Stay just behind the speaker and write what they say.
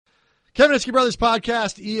Kamenetzky Brothers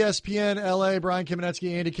Podcast, ESPN LA, Brian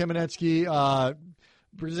Kamenetzky, Andy Kamenetzky.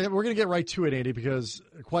 We're going to get right to it, Andy, because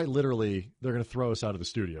quite literally they're going to throw us out of the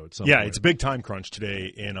studio at some point. Yeah, it's a big time crunch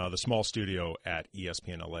today in the small studio at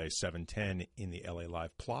ESPN LA, 710 in the LA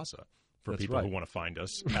Live Plaza. For That's people right. who want to find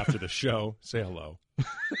us after the show, say hello.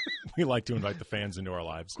 We like to invite the fans into our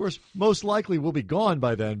lives. Of course, most likely we'll be gone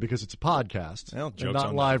by then because it's a podcast Well, and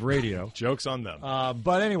not live radio. Joke's on them.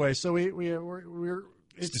 But anyway, so we're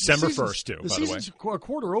it's December 1st, too, by the way. The season's a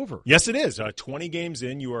quarter over. Yes, it is. 20 games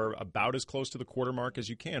in, you are about as close to the quarter mark as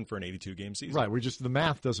you can for an 82-game season. Right. The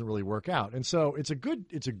math doesn't really work out. And so it's a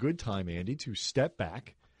good time, Andy, to step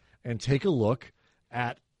back and take a look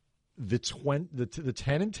at the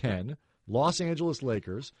 10-10 Los Angeles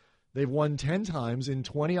Lakers. They've won 10 times in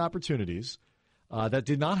 20 opportunities. That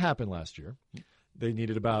did not happen last year. They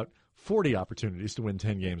needed about 40 opportunities to win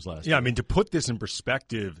 10 games last year. Yeah, I mean, to put this in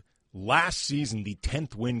perspective, last season the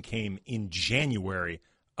 10th win came in January.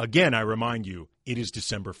 Again, I remind you, it is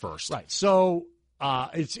December 1st. Right. So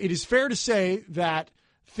it is fair to say that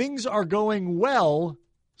things are going well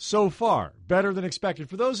so far, better than expected.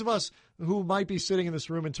 For those of us who might be sitting in this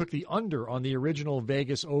room and took the under on the original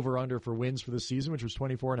Vegas over-under for wins for the season, which was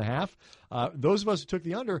 24.5, those of us who took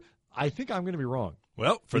the under, I think I'm going to be wrong.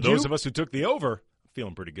 Well, for those of us who took the over, I'm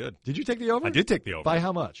feeling pretty good. Did you take the over? I did take the over. By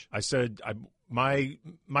how much? I said my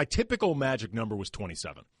typical magic number was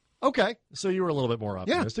 27. Okay, so you were a little bit more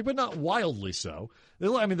optimistic, but not wildly so.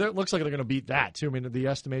 I mean, it looks like they're going to beat that, too. I mean, the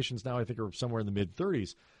estimations now, I think, are somewhere in the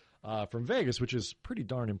mid-30s from Vegas, which is pretty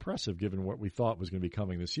darn impressive given what we thought was going to be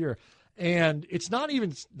coming this year. And it's not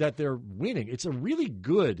even that they're winning. It's a really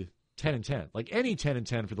good 10-10, like any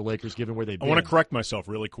 10-10 for the Lakers given where they've been. I want to correct myself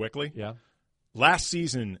really quickly. Yeah. Last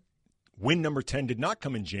season, win number 10 did not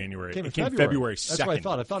come in January. It came February 2nd. That's what I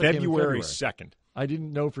thought. I thought it came in February 2nd. I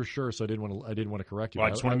didn't know for sure, so I didn't want to correct you. Well, I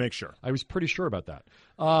just want to make sure. I was pretty sure about that.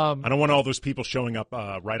 I don't want all those people showing up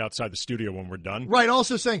right outside the studio when we're done. Right,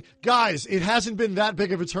 also saying, guys, it hasn't been that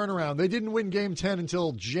big of a turnaround. They didn't win Game 10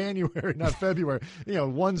 until January, not February.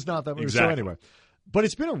 One's not that much. Exactly. So anyway. But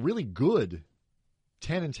it's been a really good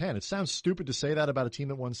 10-10. It sounds stupid to say that about a team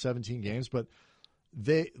that won 17 games, but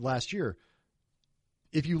last year,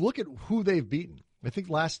 if you look at who they've beaten, I think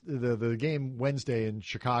the game Wednesday in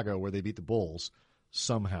Chicago where they beat the Bulls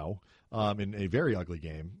somehow in a very ugly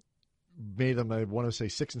game made them, I want to say,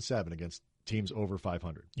 6-7 against teams over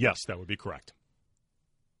 500. Yes, that would be correct.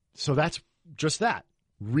 So that's just that.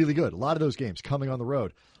 Really good. A lot of those games coming on the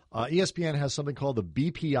road. ESPN has something called the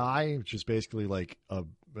BPI, which is basically like a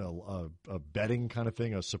betting kind of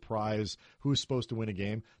thing, a surprise, who's supposed to win a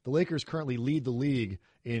game. The Lakers currently lead the league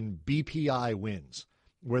in BPI wins,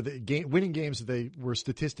 where winning games that they were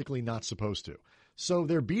statistically not supposed to. So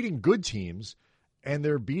they're beating good teams, and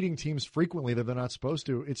they're beating teams frequently that they're not supposed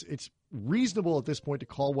to. It's reasonable at this point to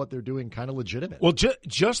call what they're doing kind of legitimate. Well,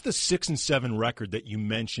 just the 6-7 record that you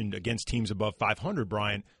mentioned against teams above 500,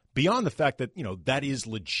 Brian, beyond the fact that, that is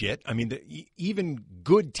legit. I mean, even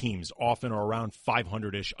good teams often are around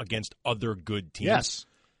 500-ish against other good teams. Yes.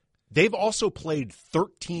 They've also played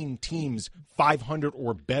 13 teams 500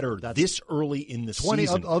 or better this early in the 20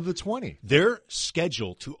 season. of the 20. Their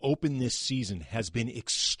schedule to open this season has been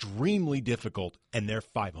extremely difficult, and they're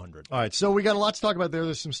 500. All right, so we got a lot to talk about there.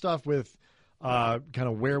 There's some stuff with kind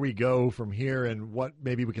of where we go from here and what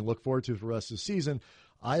maybe we can look forward to for the rest of the season.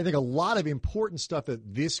 I think a lot of important stuff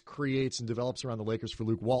that this creates and develops around the Lakers for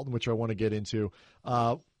Luke Walton, which I want to get into.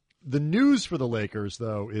 The news for the Lakers,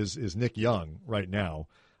 though, is Nick Young right now.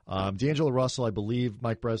 D'Angelo Russell, I believe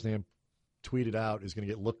Mike Bresnan tweeted out, is going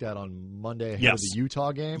to get looked at on Monday ahead of the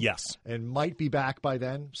Utah game. Yes. And might be back by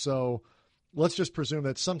then. So let's just presume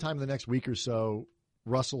that sometime in the next week or so,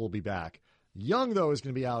 Russell will be back. Young, though, is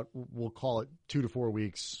going to be out, we'll call it 2 to 4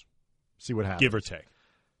 weeks, see what happens. Give or take.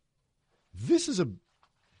 This is a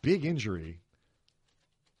big injury,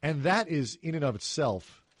 and that is in and of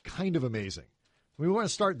itself kind of amazing. We want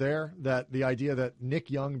to start there, that the idea that Nick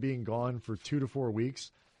Young being gone for 2 to 4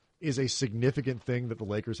 weeks is a significant thing that the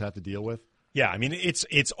Lakers have to deal with. Yeah, I mean,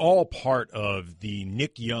 it's all part of the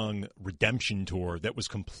Nick Young redemption tour that was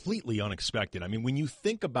completely unexpected. I mean, when you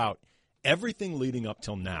think about everything leading up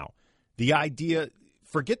till now, the idea,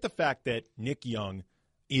 forget the fact that Nick Young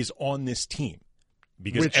is on this team,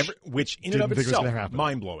 because which in and of itself,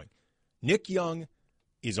 mind-blowing. Nick Young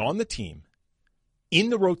is on the team,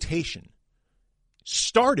 in the rotation,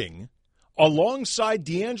 starting alongside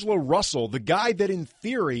D'Angelo Russell, the guy that in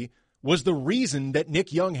theory was the reason that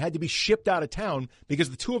Nick Young had to be shipped out of town, because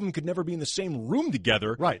the two of them could never be in the same room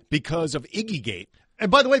together, right? Because of Iggygate. And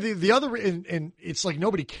by the way, the other, and it's like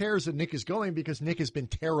nobody cares that Nick is going because Nick has been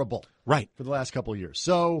terrible, right, for the last couple of years.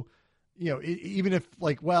 So even if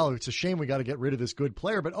it's a shame we got to get rid of this good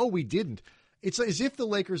player, but we didn't. It's as if the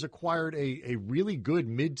Lakers acquired a really good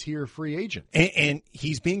mid-tier free agent. And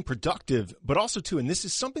he's being productive, but also, too, and this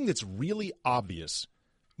is something that's really obvious,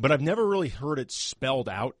 but I've never really heard it spelled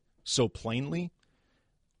out so plainly.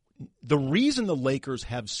 The reason the Lakers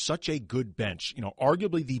have such a good bench,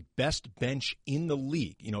 arguably the best bench in the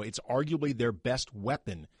league, it's arguably their best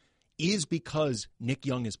weapon, is because Nick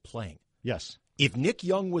Young is playing. Yes. If Nick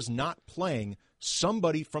Young was not playing,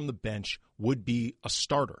 somebody from the bench would be a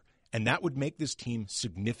starter. And that would make this team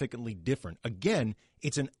significantly different. Again,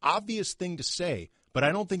 it's an obvious thing to say, but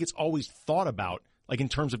I don't think it's always thought about in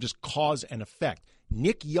terms of just cause and effect.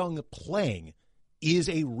 Nick Young playing is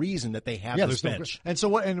a reason that they have this bench. And so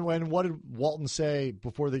what? And what did Walton say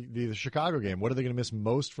before the Chicago game? What are they going to miss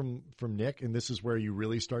most from Nick? And this is where you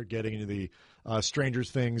really start getting into the Stranger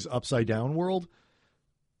Things upside down world.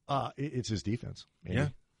 It's his defense. Maybe. Yeah,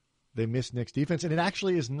 they miss Nick's defense, and it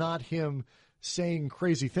actually is not him saying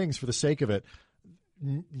crazy things for the sake of it.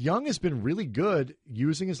 Young has been really good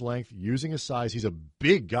using his length, using his size. He's a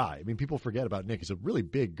big guy. I mean, people forget about Nick. He's a really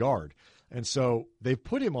big guard. And so they've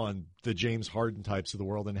put him on the James Harden types of the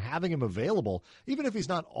world, and having him available, even if he's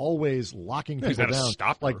not always locking people down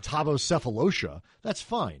like Tavo Cephalosha, that's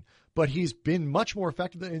fine. But he's been much more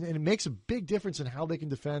effective, and it makes a big difference in how they can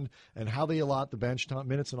defend and how they allot the bench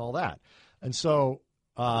minutes and all that. And so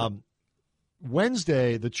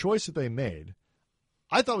Wednesday, the choice that they made,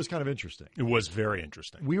 I thought was kind of interesting. It was very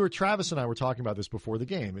interesting. Travis and I were talking about this before the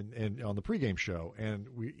game and on the pregame show, and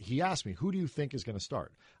he asked me, who do you think is going to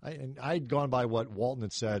start? I'd gone by what Walton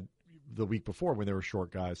had said the week before when they were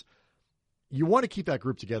short guys. You want to keep that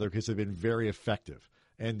group together because they've been very effective,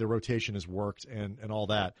 and the rotation has worked and all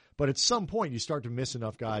that. But at some point, you start to miss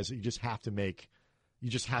enough guys that you just have to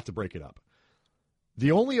break it up.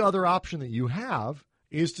 The only other option that you have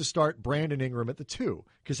is to start Brandon Ingram at the 2,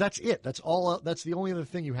 because that's it. That's all. That's the only other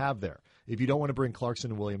thing you have there. If you don't want to bring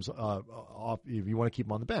Clarkson and Williams off, if you want to keep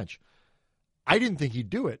them on the bench, I didn't think he'd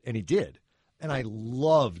do it, and he did, and I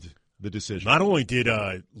loved the decision. Not only did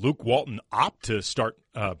Luke Walton opt to start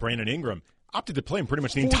Brandon Ingram, opted to play him pretty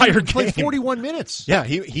much the entire game. Played 41 minutes. Yeah,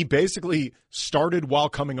 he basically started while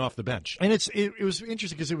coming off the bench, and it was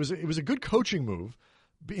interesting because it was a good coaching move.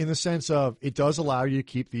 In the sense of it does allow you to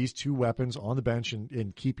keep these two weapons on the bench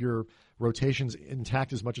and keep your rotations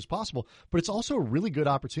intact as much as possible. But it's also a really good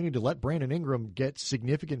opportunity to let Brandon Ingram get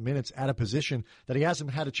significant minutes at a position that he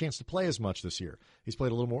hasn't had a chance to play as much this year. He's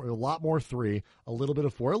played a lot more 3, a little bit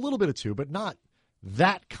of 4, a little bit of 2, but not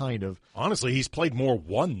that kind of. Honestly, he's played more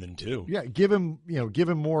 1 than 2. Yeah, give him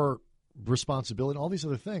more responsibility, all these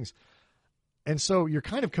other things. And so you're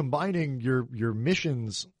kind of combining your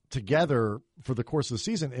missions together for the course of the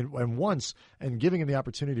season and giving him the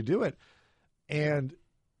opportunity to do it. And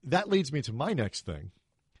that leads me to my next thing.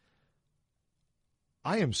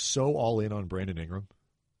 I am so all in on Brandon Ingram.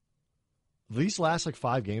 These last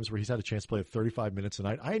 5 games where he's had a chance to play 35 minutes a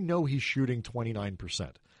night, I know he's shooting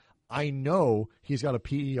 29%. I know he's got a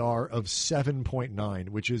PER of 7.9,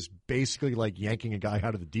 which is basically like yanking a guy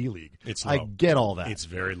out of the D League. It's low. I get all that. It's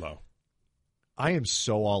very low. I am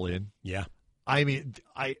so all in. Yeah. I mean,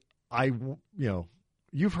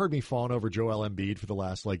 you've heard me fawn over Joel Embiid for the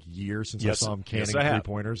last year since I saw him canning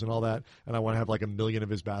 3-pointers and all that, and I want to have 1 million of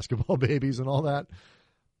his basketball babies and all that.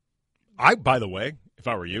 By the way, if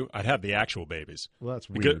I were you, I'd have the actual babies. Well, that's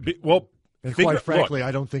weird. And quite frankly,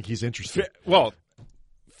 I don't think he's interested.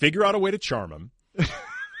 Figure out a way to charm him.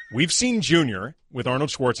 We've seen Junior with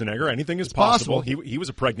Arnold Schwarzenegger. Anything is possible. He was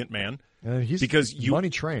a pregnant man. And he's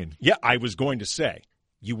money trained. Yeah, I was going to say.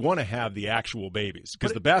 You want to have the actual babies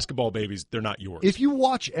because the basketball babies, they're not yours. If you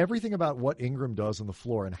watch everything about what Ingram does on the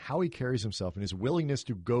floor and how he carries himself and his willingness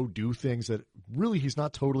to go do things that really he's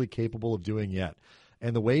not totally capable of doing yet,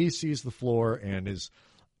 and the way he sees the floor and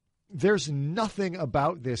there's nothing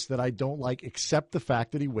about this that I don't like except the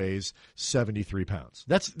fact that he weighs 73 pounds.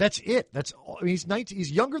 That's it. He's 19.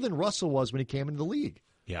 He's younger than Russell was when he came into the league.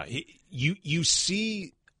 Yeah, you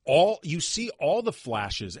see all the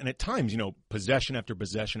flashes, and at times, possession after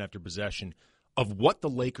possession after possession of what the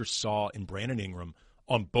Lakers saw in Brandon Ingram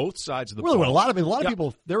on both sides of the ball. Well, a lot of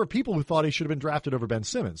people, there were people who thought he should have been drafted over Ben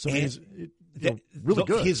Simmons. So he's really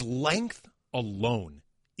good. His length alone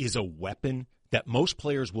is a weapon that most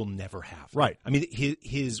players will never have. Right. I mean,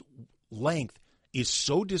 his length is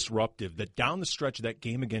so disruptive that down the stretch of that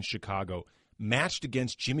game against Chicago, matched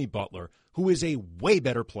against Jimmy Butler, who is a way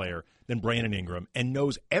better player than Brandon Ingram and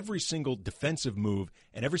knows every single defensive move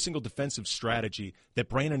and every single defensive strategy that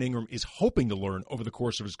Brandon Ingram is hoping to learn over the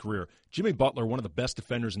course of his career. Jimmy Butler, one of the best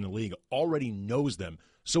defenders in the league, already knows them.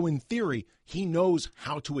 So in theory, he knows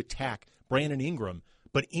how to attack Brandon Ingram,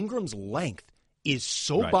 but Ingram's length is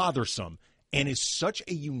so bothersome and is such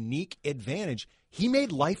a unique advantage. He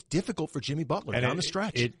made life difficult for Jimmy Butler down the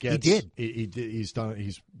stretch. He did. He's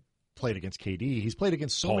played against KD. He's played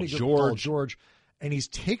against so many good Paul George, and he's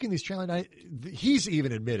taken these challenges. He's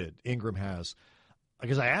even admitted, Ingram has,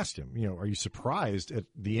 because I asked him, are you surprised at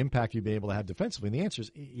the impact you've been able to have defensively? And the answer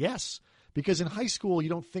is yes, because in high school you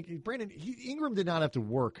don't think Ingram did not have to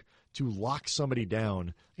work to lock somebody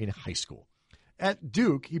down in high school. At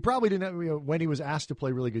Duke, he probably didn't, when he was asked to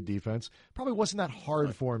play really good defense, probably wasn't that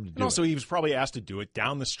hard for him to do. And also, he was probably asked to do it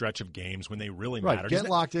down the stretch of games when they really matter. Get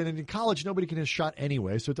locked in. And in college, nobody can hit a shot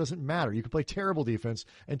anyway, so it doesn't matter. You can play terrible defense,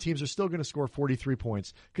 and teams are still going to score 43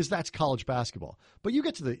 points because that's college basketball. But you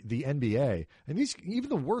get to the NBA, and even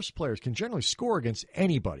the worst players can generally score against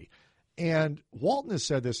anybody. And Walton has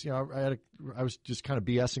said this. I was just kind of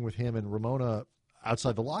BSing with him and Ramona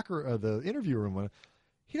outside the interview room.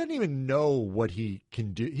 He doesn't even know what he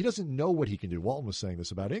can do. He doesn't know what he can do. Walton was saying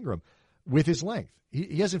this about Ingram with his length.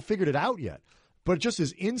 He hasn't figured it out yet. But just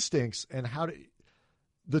his instincts and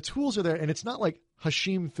the tools are there. And it's not like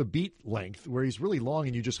Hasheem Thabeet length where he's really long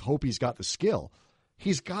and you just hope he's got the skill.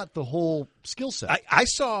 He's got the whole skill set. I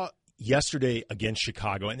saw yesterday against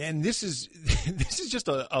Chicago, and this is just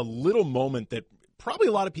a little moment that probably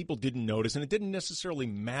a lot of people didn't notice, and it didn't necessarily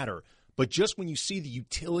matter. But just when you see the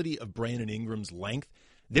utility of Brandon Ingram's length,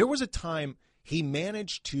 there was a time he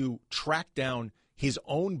managed to track down his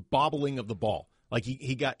own bobbling of the ball. Like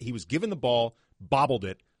he was given the ball, bobbled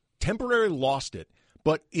it, temporarily lost it,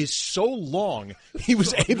 but is so long he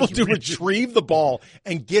was able to retrieve the ball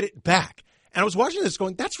and get it back. And I was watching this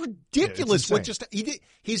going, that's ridiculous.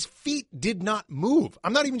 His feet did not move.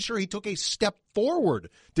 I'm not even sure he took a step forward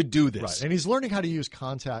to do this. Right. And he's learning how to use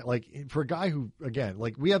contact. Like for a guy who, again,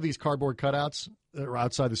 like we have these cardboard cutouts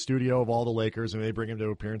outside the studio of all the Lakers, and they bring him to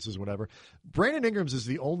appearances, whatever. Brandon Ingram's is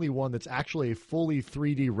the only one that's actually a fully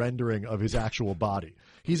 3D rendering of his actual body.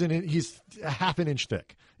 He's a half an inch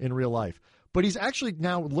thick in real life. But he's actually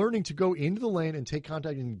now learning to go into the lane and take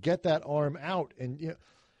contact and get that arm out. And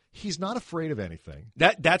he's not afraid of anything.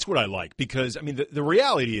 That's what I like, because the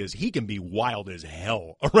reality is he can be wild as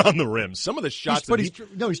hell around the rim. Some of the shots, he's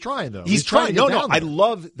trying though. He's trying. No, I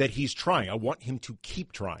love that he's trying. I want him to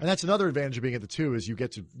keep trying. And that's another advantage of being at the two is you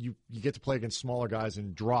get to play against smaller guys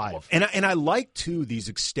and drive. And I like too these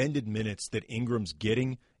extended minutes that Ingram's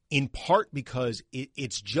getting, in part because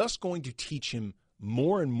it's just going to teach him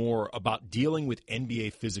more and more about dealing with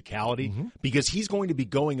NBA physicality, because he's going to be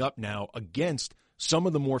going up now against some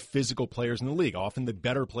of the more physical players in the league. Often the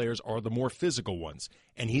better players are the more physical ones.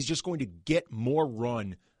 And he's just going to get more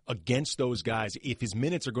run against those guys if his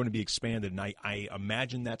minutes are going to be expanded. And I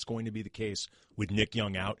imagine that's going to be the case with Nick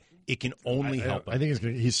Young out. It can only help him. I think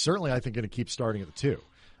he's certainly, going to keep starting at the two.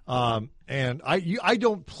 And I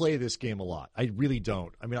don't play this game a lot. I really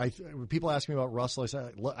don't. When people ask me about Russell, I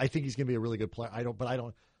say I think he's going to be a really good player.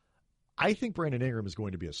 I think Brandon Ingram is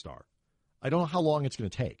going to be a star. I don't know how long it's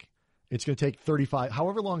going to take. It's going to take 35.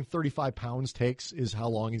 However long 35 pounds takes is how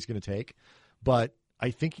long he's going to take. But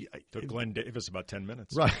I think took Glenn Davis about 10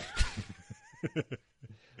 minutes. Right.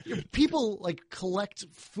 People collect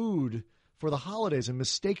food for the holidays and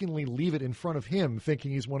mistakenly leave it in front of him,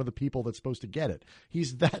 thinking he's one of the people that's supposed to get it.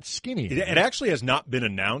 He's that skinny. It actually has not been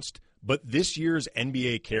announced, but this year's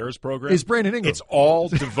NBA Cares program is Brandon Ingram. It's all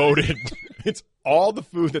devoted. It's all the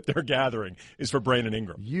food that they're gathering is for Brandon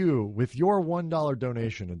Ingram. You, with your $1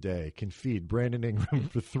 donation a day, can feed Brandon Ingram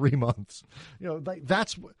for 3 months.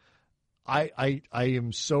 That's what I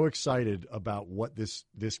am so excited about what this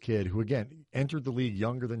kid, who again entered the league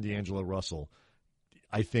younger than D'Angelo Russell,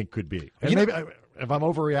 I think could be. And maybe if I'm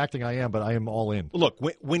overreacting, I am, but I am all in. Look,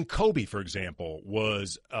 when Kobe, for example,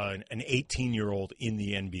 was an 18-year-old in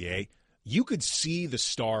the NBA, you could see the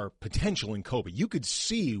star potential in Kobe. You could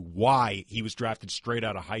see why he was drafted straight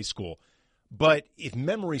out of high school. But if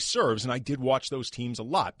memory serves, and I did watch those teams a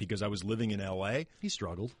lot because I was living in L.A. He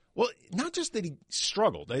struggled. Well, not just that he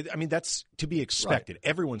struggled. That's to be expected. Right.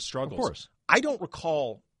 Everyone struggles. Of course. I don't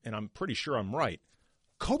recall, and I'm pretty sure I'm right,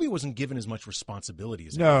 Kobe wasn't given as much responsibility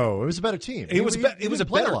as No, it was a better team. It was a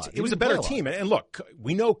better team. And look,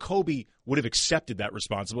 we know Kobe would have accepted that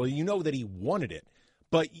responsibility. You know that he wanted it.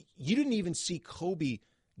 But you didn't even see Kobe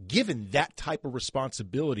given that type of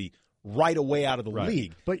responsibility right away out of the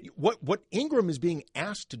league. But what Ingram is being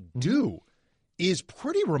asked to do is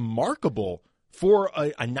pretty remarkable for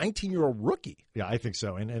a 19-year-old rookie. Yeah, I think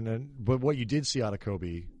so. But what you did see out of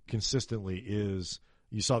Kobe consistently is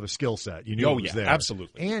you saw the skill set. You knew it was there.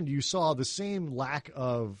 Absolutely. And you saw the same lack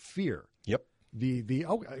of fear. Yep.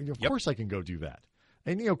 Of course I can go do that.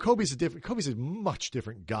 And Kobe's a much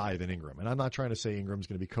different guy than Ingram. And I'm not trying to say Ingram's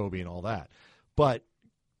going to be Kobe and all that. But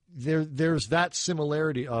there's that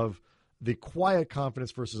similarity of the quiet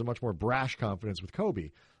confidence versus a much more brash confidence with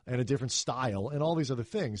Kobe and a different style and all these other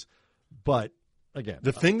things. But again,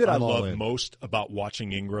 the thing that I I'm love most about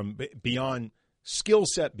watching Ingram, beyond skill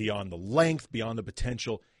set, beyond the length, beyond the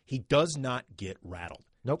potential, he does not get rattled.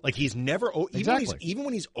 Nope. Like he's never, Exactly. even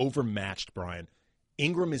when he's overmatched, Brian,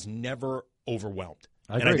 Ingram is never overwhelmed.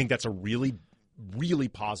 I think that's a really, really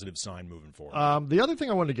positive sign moving forward. The other thing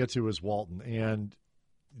I wanted to get to is Walton, and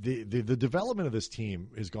the development of this team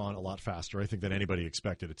has gone a lot faster, I think, than anybody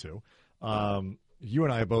expected it to. You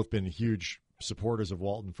and I have both been huge supporters of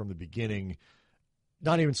Walton from the beginning,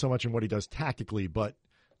 not even so much in what he does tactically, but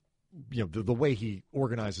the way he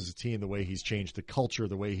organizes a team, the way he's changed the culture,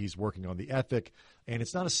 the way he's working on the ethic. And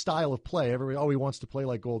it's not a style of play. Everybody, he wants to play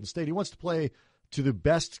like Golden State. He wants to play to the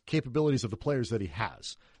best capabilities of the players that he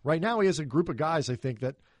has. Right now he has a group of guys, I think,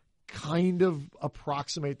 that kind of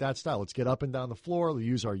approximate that style. Let's get up and down the floor. We'll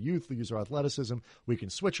use our youth. We'll use our athleticism. We can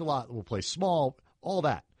switch a lot. We'll play small, all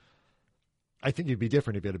that. I think it'd be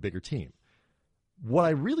different if you had a bigger team. What I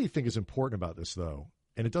really think is important about this, though,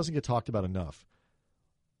 and it doesn't get talked about enough,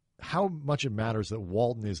 how much it matters that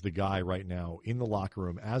Walton is the guy right now in the locker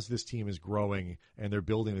room as this team is growing and they're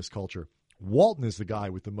building this culture. Walton is the guy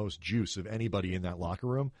with the most juice of anybody in that locker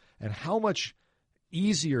room, and how much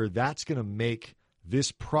easier that's going to make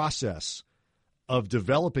this process of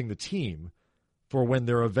developing the team for when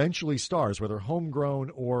they're eventually stars, whether homegrown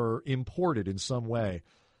or imported in some way,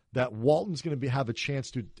 that Walton's going to have a chance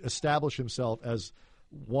to establish himself as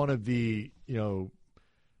one of the,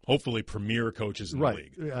 hopefully premier coaches in the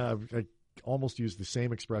league. I almost used the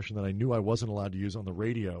same expression that I knew I wasn't allowed to use on the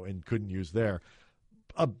radio and couldn't use there.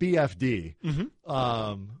 A BFD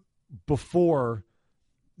before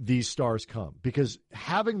these stars come. Because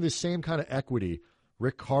having the same kind of equity,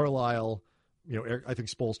 Rick Carlisle, I think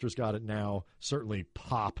Spoelstra's got it now, certainly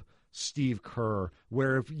Pop, Steve Kerr,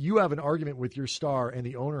 where if you have an argument with your star and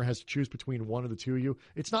the owner has to choose between one of the two of you,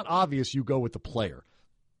 it's not obvious you go with the player.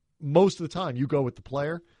 Most of the time you go with the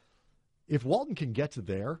player. If Walton can get to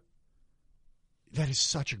there, that is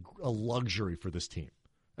such a luxury for this team.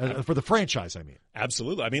 For the franchise, I mean.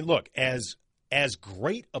 Absolutely. I mean, look, as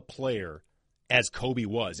great a player as Kobe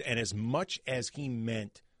was, and as much as he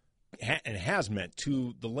meant and has meant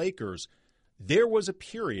to the Lakers, there was a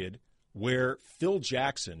period where Phil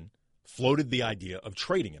Jackson floated the idea of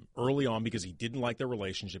trading him early on because he didn't like their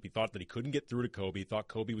relationship. He thought that he couldn't get through to Kobe. He thought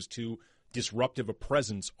Kobe was too disruptive a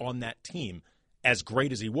presence on that team, as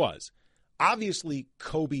great as he was. Obviously,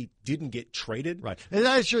 Kobe didn't get traded. Right. And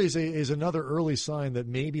that actually is another early sign that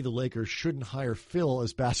maybe the Lakers shouldn't hire Phil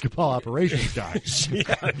as basketball operations guy.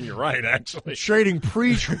 Yeah, you're right, actually. Trading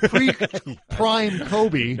pre-prime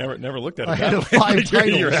Kobe. Never looked at it ahead of that way. 5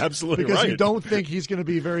 titles. You're absolutely because right. you don't think he's going to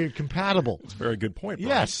be very compatible. That's a very good point, Brian.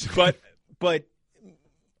 Yes. But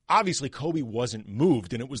obviously Kobe wasn't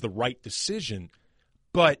moved, and it was the right decision.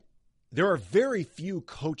 But there are very few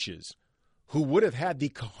coaches who would have had the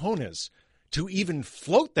cojones to even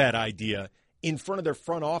float that idea in front of their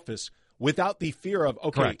front office without the fear of,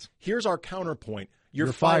 okay, Correct. Here's our counterpoint.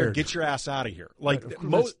 You're fired. Get your ass out of here. Like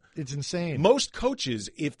it's insane. Most coaches,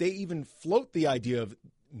 if they even float the idea of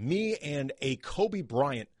me and a Kobe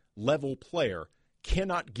Bryant level player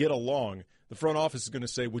cannot get along, the front office is going to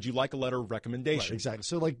say, would you like a letter of recommendation? Right, exactly.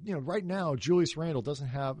 So, right now, Julius Randle doesn't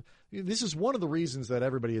have – this is one of the reasons that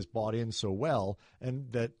everybody has bought in so well,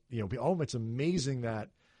 and that, it's amazing that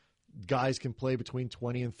guys can play between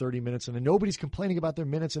 20 and 30 minutes, and nobody's complaining about their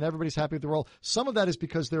minutes, and everybody's happy with their role. Some of that is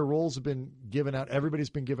because their roles have been given out. Everybody's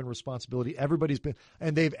been given responsibility.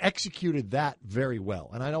 And they've executed that very well.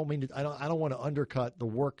 And I don't want to undercut the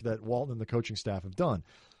work that Walton and the coaching staff have done.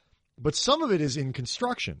 But some of it is in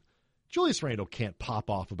construction. Julius Randle can't pop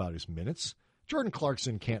off about his minutes. Jordan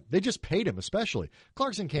Clarkson can't. They just paid him, especially.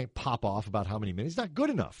 Clarkson can't pop off about how many minutes. He's not good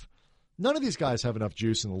enough. None of these guys have enough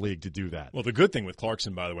juice in the league to do that. Well, the good thing with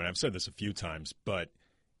Clarkson, by the way, and I've said this a few times, but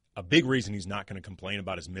a big reason he's not going to complain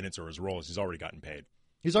about his minutes or his role is he's already gotten paid.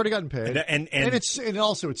 He's already gotten paid, and it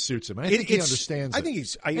suits him. And I think he understands. I think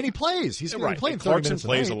and he plays. He's right. playing 30 Clarkson minutes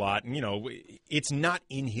plays a a lot, and it's not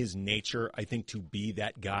in his nature, I think, to be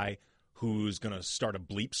that guy who's going to start a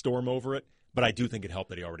bleep storm over it. But I do think it helped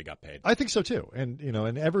that he already got paid. I think so too. And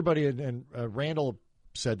and everybody and Randall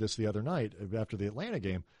said this the other night after the Atlanta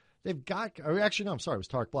game. they've got. Or actually, no, I'm sorry, it was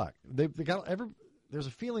Tarek Black. They got there's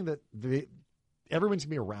a feeling that everyone's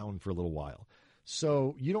gonna be around for a little while,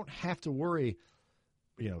 so you don't have to worry.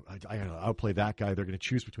 I'll play that guy. They're going to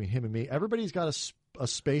choose between him and me. Everybody's got a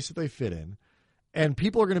space that they fit in, and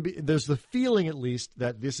people are going to be. There's the feeling, at least,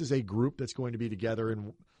 that this is a group that's going to be together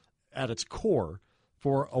and at its core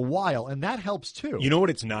for a while, and that helps too. You know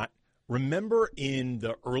what? It's not. Remember in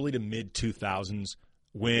the early to mid 2000s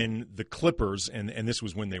when the Clippers, and this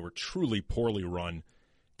was when they were truly poorly run,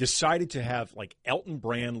 decided to have like Elton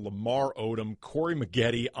Brand, Lamar Odom, Corey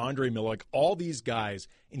Maggette, Andre Miller, like all these guys,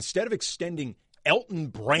 instead of extending Elton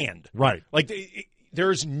Brand. Right. Like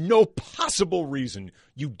there's no possible reason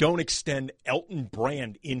you don't extend Elton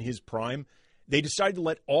Brand in his prime. They decided to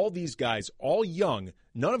let all these guys, all young,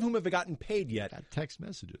 none of whom have gotten paid yet. Got text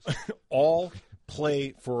messages. all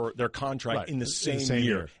play for their contract in the same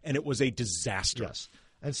year. And it was a disaster. Yes.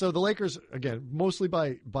 And so the Lakers, again, mostly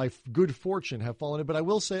by good fortune, have fallen in. But I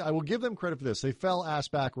will say, I will give them credit for this. They fell ass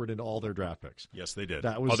backward into all their draft picks. Yes, they did.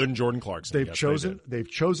 Other than Jordan Clarkson. They've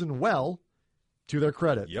chosen well, to their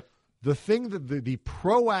credit. Yep. The thing that the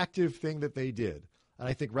proactive thing that they did, and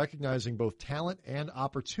I think recognizing both talent and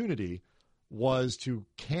opportunity, was to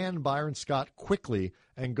can Byron Scott quickly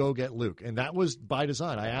and go get Luke. And that was by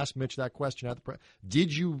design. I asked Mitch that question at the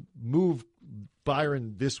did you move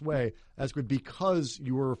Byron this way as good because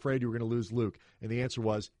you were afraid you were going to lose Luke? And the answer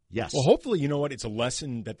was yes. Well, hopefully, you know what? It's a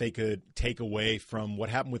lesson that they could take away from what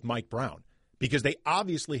happened with Mike Brown, because they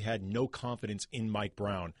obviously had no confidence in Mike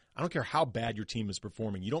Brown. I don't care how bad your team is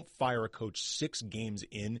performing. You don't fire a coach 6 games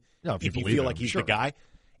in if you feel like he's the guy.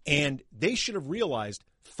 And they should have realized,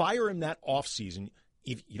 fire him that offseason.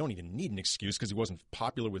 If you don't even need an excuse because he wasn't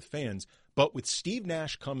popular with fans. But with Steve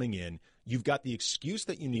Nash coming in, you've got the excuse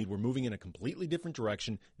that you need. We're moving in a completely different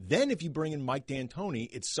direction. Then if you bring in Mike D'Antoni,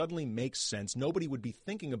 it suddenly makes sense. Nobody would be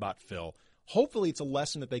thinking about Phil. Hopefully it's a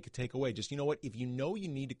lesson that they could take away. Just, you know what, if you know you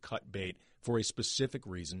need to cut bait for a specific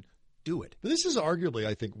reason, do it. But this is arguably,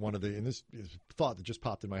 I think, one of the, and this is a thought that just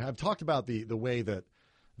popped in my head. I've talked about the way that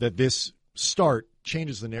this start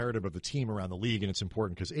changes the narrative of the team around the league, and it's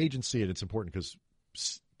important because agents see it. It's important because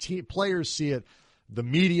players see it. The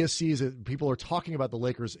media sees it. People are talking about the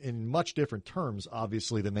Lakers in much different terms,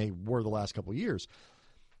 obviously, than they were the last couple of years.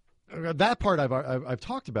 That part I've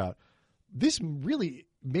talked about. This really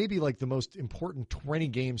may be like the most important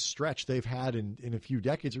 20-game stretch they've had in a few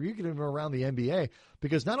decades, or even around the NBA,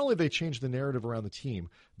 because not only have they changed the narrative around the team,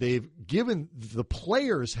 the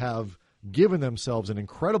players have given themselves an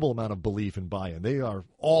incredible amount of belief and buy-in. They are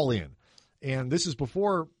all in. And this is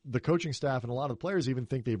before the coaching staff and a lot of the players even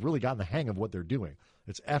think they've really gotten the hang of what they're doing.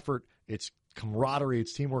 It's effort, it's camaraderie,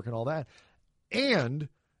 it's teamwork and all that. And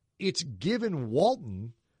it's given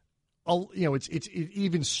Walton, it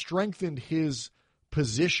even strengthened his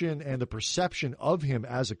position and the perception of him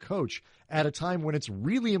as a coach at a time when it's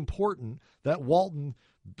really important that Walton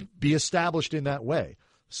be established in that way.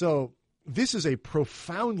 So this is a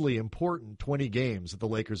profoundly important 20 games that the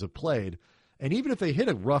Lakers have played. And even if they hit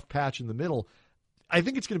a rough patch in the middle, I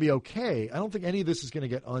think it's going to be okay. I don't think any of this is going to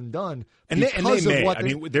get undone. And they may.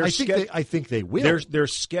 I think they will. Their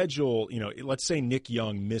schedule, let's say Nick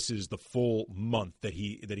Young misses the full month that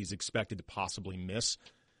he's expected to possibly miss.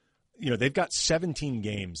 They've got 17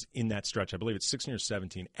 games in that stretch. I believe it's 16 or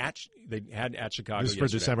 17. They had at Chicago this is for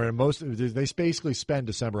December, and they basically spend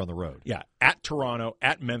December on the road. Yeah, at Toronto,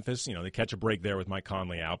 at Memphis. They catch a break there with Mike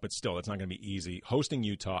Conley out, but still, that's not going to be easy. Hosting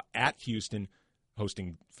Utah, at Houston,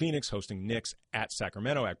 hosting Phoenix, hosting Knicks, at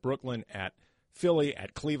Sacramento, at Brooklyn, at Philly,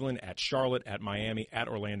 at Cleveland, at Charlotte, at Miami, at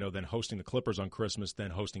Orlando, then hosting the Clippers on Christmas, then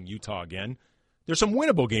hosting Utah again. There's some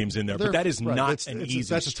winnable games in there, but that is not an easy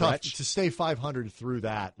stretch. Tough to stay 500 through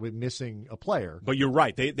that with missing a player. But you're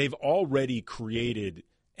right. They've already created,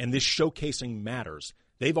 and this showcasing matters,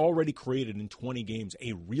 they've already created in 20 games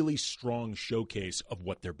a really strong showcase of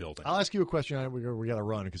what they're building. I'll ask you a question. We got to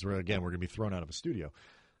run because we're going to be thrown out of a studio.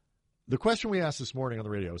 The question we asked this morning on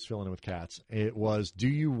the radio, I was filling in with Katz, it was, do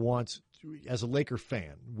you want, as a Laker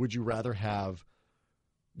fan, would you rather have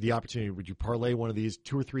the opportunity, would you parlay one of these,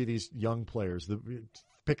 2 or 3 of these young players,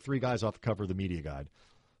 pick 3 guys off the cover of the media guide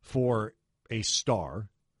for a star,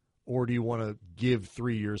 or do you want to give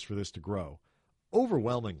 3 years for this to grow?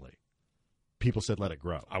 Overwhelmingly, people said let it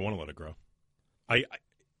grow. I want to let it grow.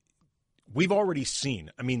 We've already seen,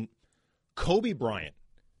 Kobe Bryant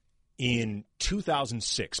in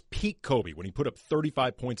 2006, peak Kobe, when he put up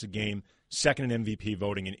 35 points a game, second in MVP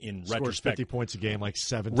voting in Scores retrospect. 50 points a game, like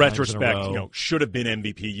 7 times in a Retrospect, row. should have been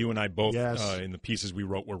MVP. You and I both, Yes. in the pieces we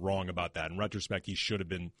wrote, were wrong about that. In retrospect, he should have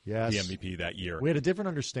been Yes. the MVP that year. We had a different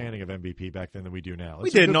understanding of MVP back then than we do now. We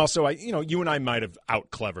did, and also, you and I might have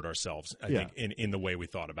out-clevered ourselves, I think, in the way we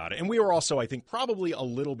thought about it. And we were also, I think, probably a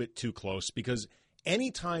little bit too close, because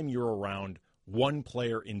anytime you're around one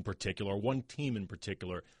player in particular, one team in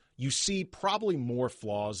particular, you see probably more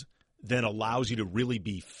flaws than allows you to really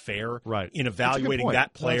be fair in evaluating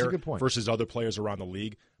that player versus other players around the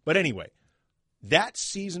league. But anyway, that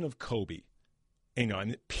season of Kobe,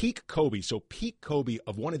 and peak Kobe, so peak Kobe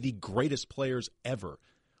of one of the greatest players ever,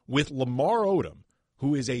 with Lamar Odom,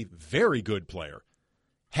 who is a very good player,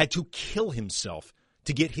 had to kill himself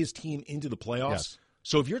to get his team into the playoffs. Yes.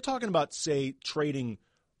 So if you're talking about, say, trading,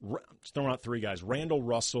 throwing out 3 guys, Randall,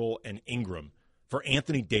 Russell, and Ingram, for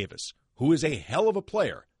Anthony Davis, who is a hell of a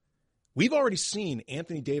player, we've already seen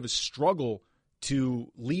Anthony Davis struggle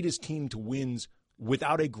to lead his team to wins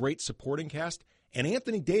without a great supporting cast. And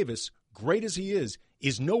Anthony Davis, great as he is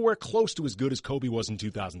nowhere close to as good as Kobe was in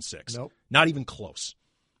 2006. Nope. Not even close.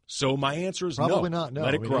 So my answer is probably no. not. No,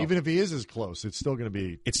 Let it grow. Even if he is as close, it's still going to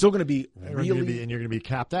be. It's still going to be really, and you're going to be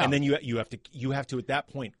capped out. And then you have to at that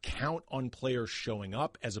point count on players showing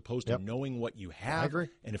up as opposed to knowing what you have. I agree.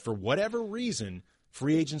 And if for whatever reason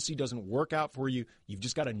free agency doesn't work out for you, you've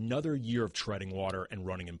just got another year of treading water and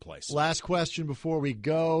running in place. Last question before we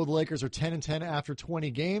go. The Lakers are 10-10 after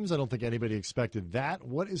 20 games. I don't think anybody expected that.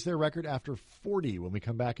 What is their record after 40 when we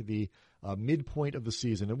come back at the midpoint of the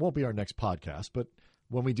season? It won't be our next podcast, but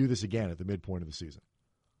when we do this again at the midpoint of the season.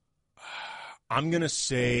 I'm going to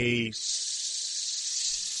say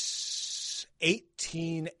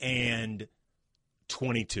 18 and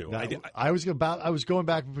 22. I was going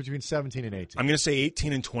back between 17 and 18. I'm going to say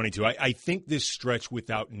 18 and 22. I think this stretch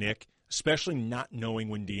without Nick, especially not knowing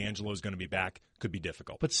when D'Angelo is going to be back, could be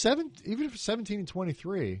difficult. But even if 17 and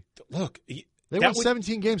 23, look, they won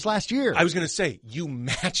 17 games last year. I was going to say, you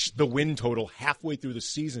match the win total halfway through the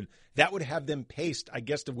season. That would have them paced, I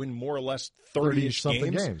guess, to win more or less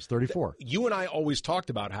 30-something games, 34. You and I always talked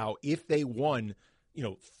about how if they won,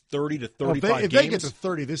 30 to 35 games. If they get to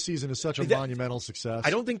 30, this season is such a monumental success. I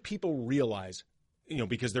don't think people realize,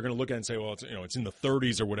 because they're going to look at it and say, well, it's in the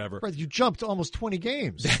 30s or whatever. Right, you jumped almost 20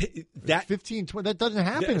 games. that 15, 20, that doesn't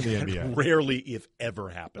happen in the NBA. Rarely, if ever,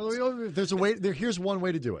 happens. There's a way. Here's one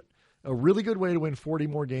way to do it. A really good way to win 40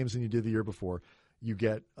 more games than you did the year before. You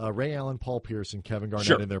get Ray Allen, Paul Pierce, and Kevin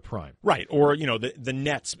Garnett in their prime. Right. Or, the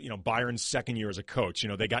Nets, Byron's second year as a coach,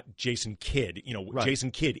 they got Jason Kidd,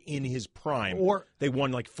 Jason Kidd in his prime. Or they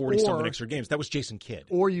won like 40-something extra games. That was Jason Kidd.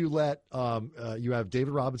 Or you let you have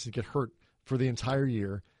David Robinson get hurt for the entire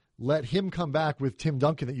year. Let him come back with Tim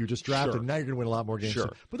Duncan that you just drafted. Sure. Now you're going to win a lot more games.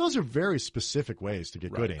 Sure. But those are very specific ways to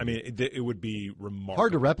get good in. I mean, it would be remarkable.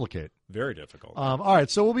 Hard to replicate. Very difficult. All right,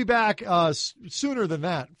 so we'll be back sooner than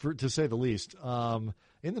that, to say the least. In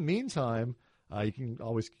the meantime, you can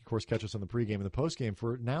always, of course, catch us on the pregame and the postgame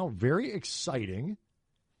for now very exciting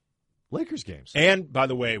Lakers games. And, by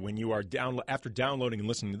the way, when you are after downloading and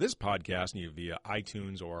listening to this podcast, via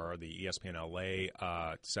iTunes or the ESPN LA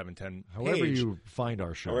 710 however page, you find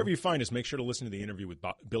our show. However you find us, make sure to listen to the interview with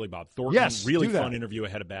Billy Bob Thornton. Yes, really fun interview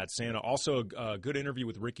ahead of Bad Santa. Also, a good interview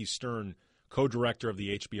with Ricky Stern, co-director of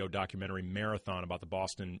the HBO documentary Marathon about the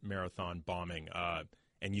Boston Marathon bombing.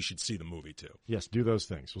 And you should see the movie, too. Yes, do those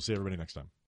things. We'll see everybody next time.